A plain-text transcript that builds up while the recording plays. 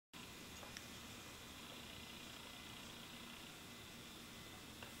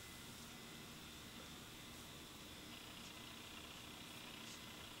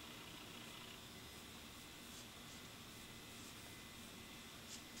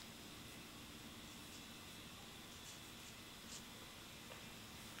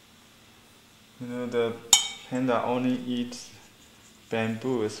You know, the panda only eats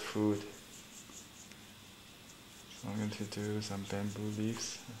bamboo as food. So I'm going to do some bamboo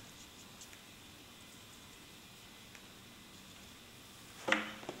leaves.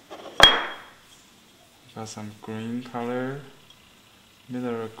 Got some green color,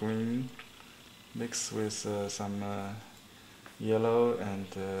 mineral green, mixed with some yellow and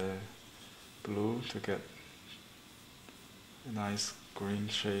blue to get a nice green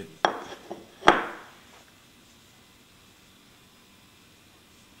shade.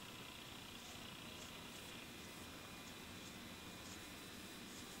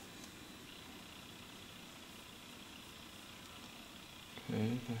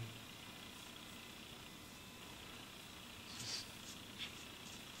 Okay, then just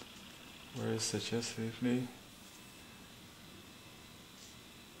very suggestively.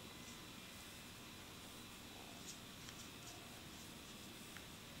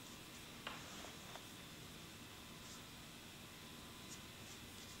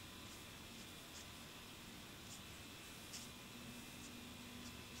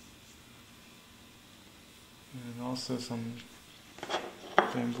 And also some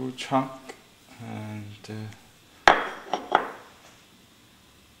bamboo chunk and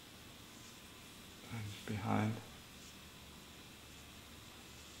behind.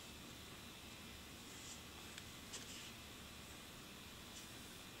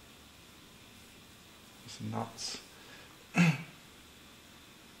 Some nuts.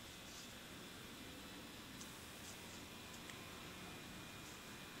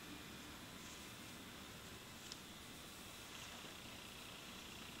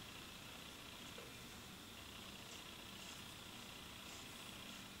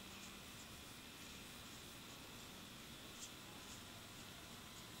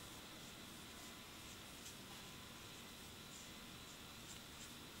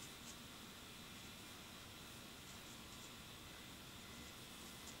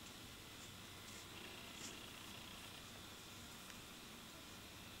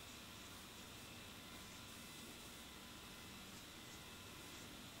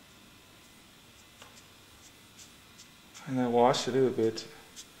 And I wash a little bit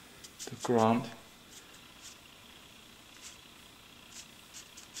the ground.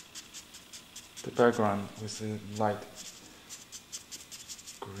 The background with a light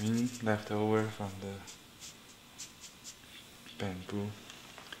green left over from the bamboo.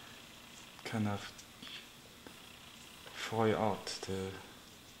 Kind of foil out the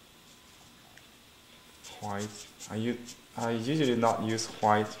white. I usually not use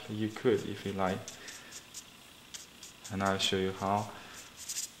white, but you could if you like. And I'll show you how.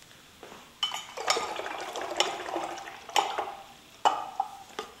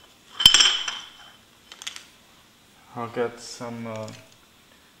 I'll get some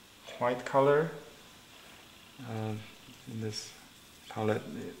white color in this palette,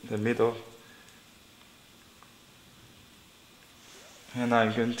 the middle. And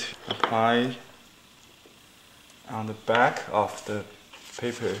I'm going to apply on the back of the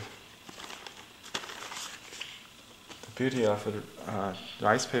paper. The beauty of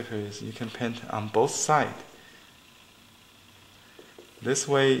rice paper is you can paint on both sides. This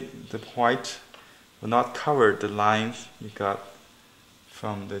way the white will not cover the lines you got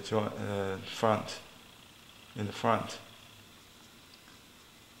from the front, in the front.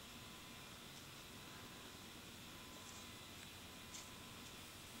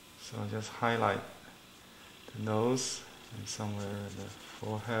 So just highlight the nose and somewhere in the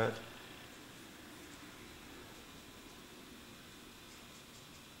forehead.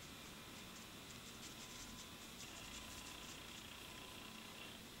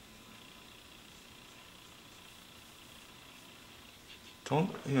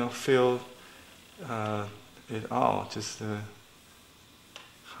 Don't fill it all, just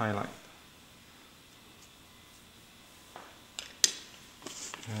highlight.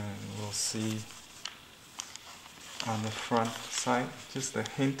 And we'll see on the front side just a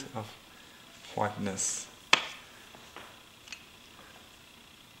hint of whiteness.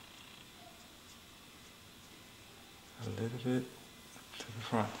 A little bit to the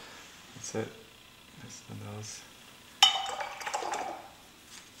front. That's it. That's the nose.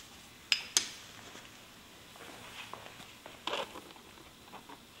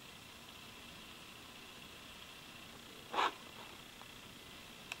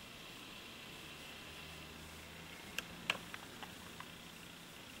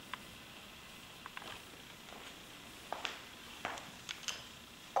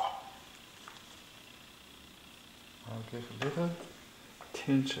 I'll give a little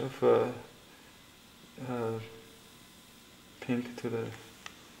tinge of pink to the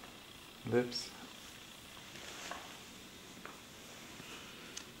lips.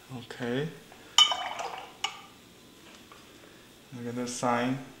 Okay. I'm gonna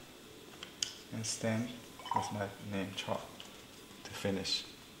sign and stamp with my name chalk to finish.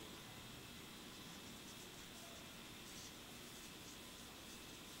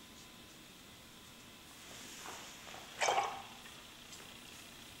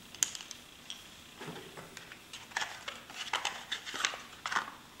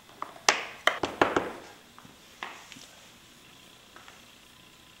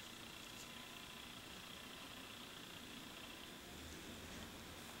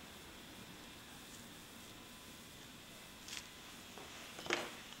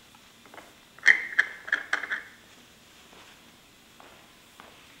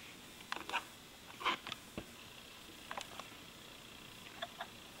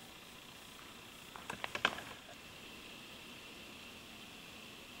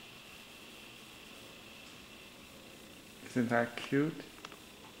 Isn't that cute?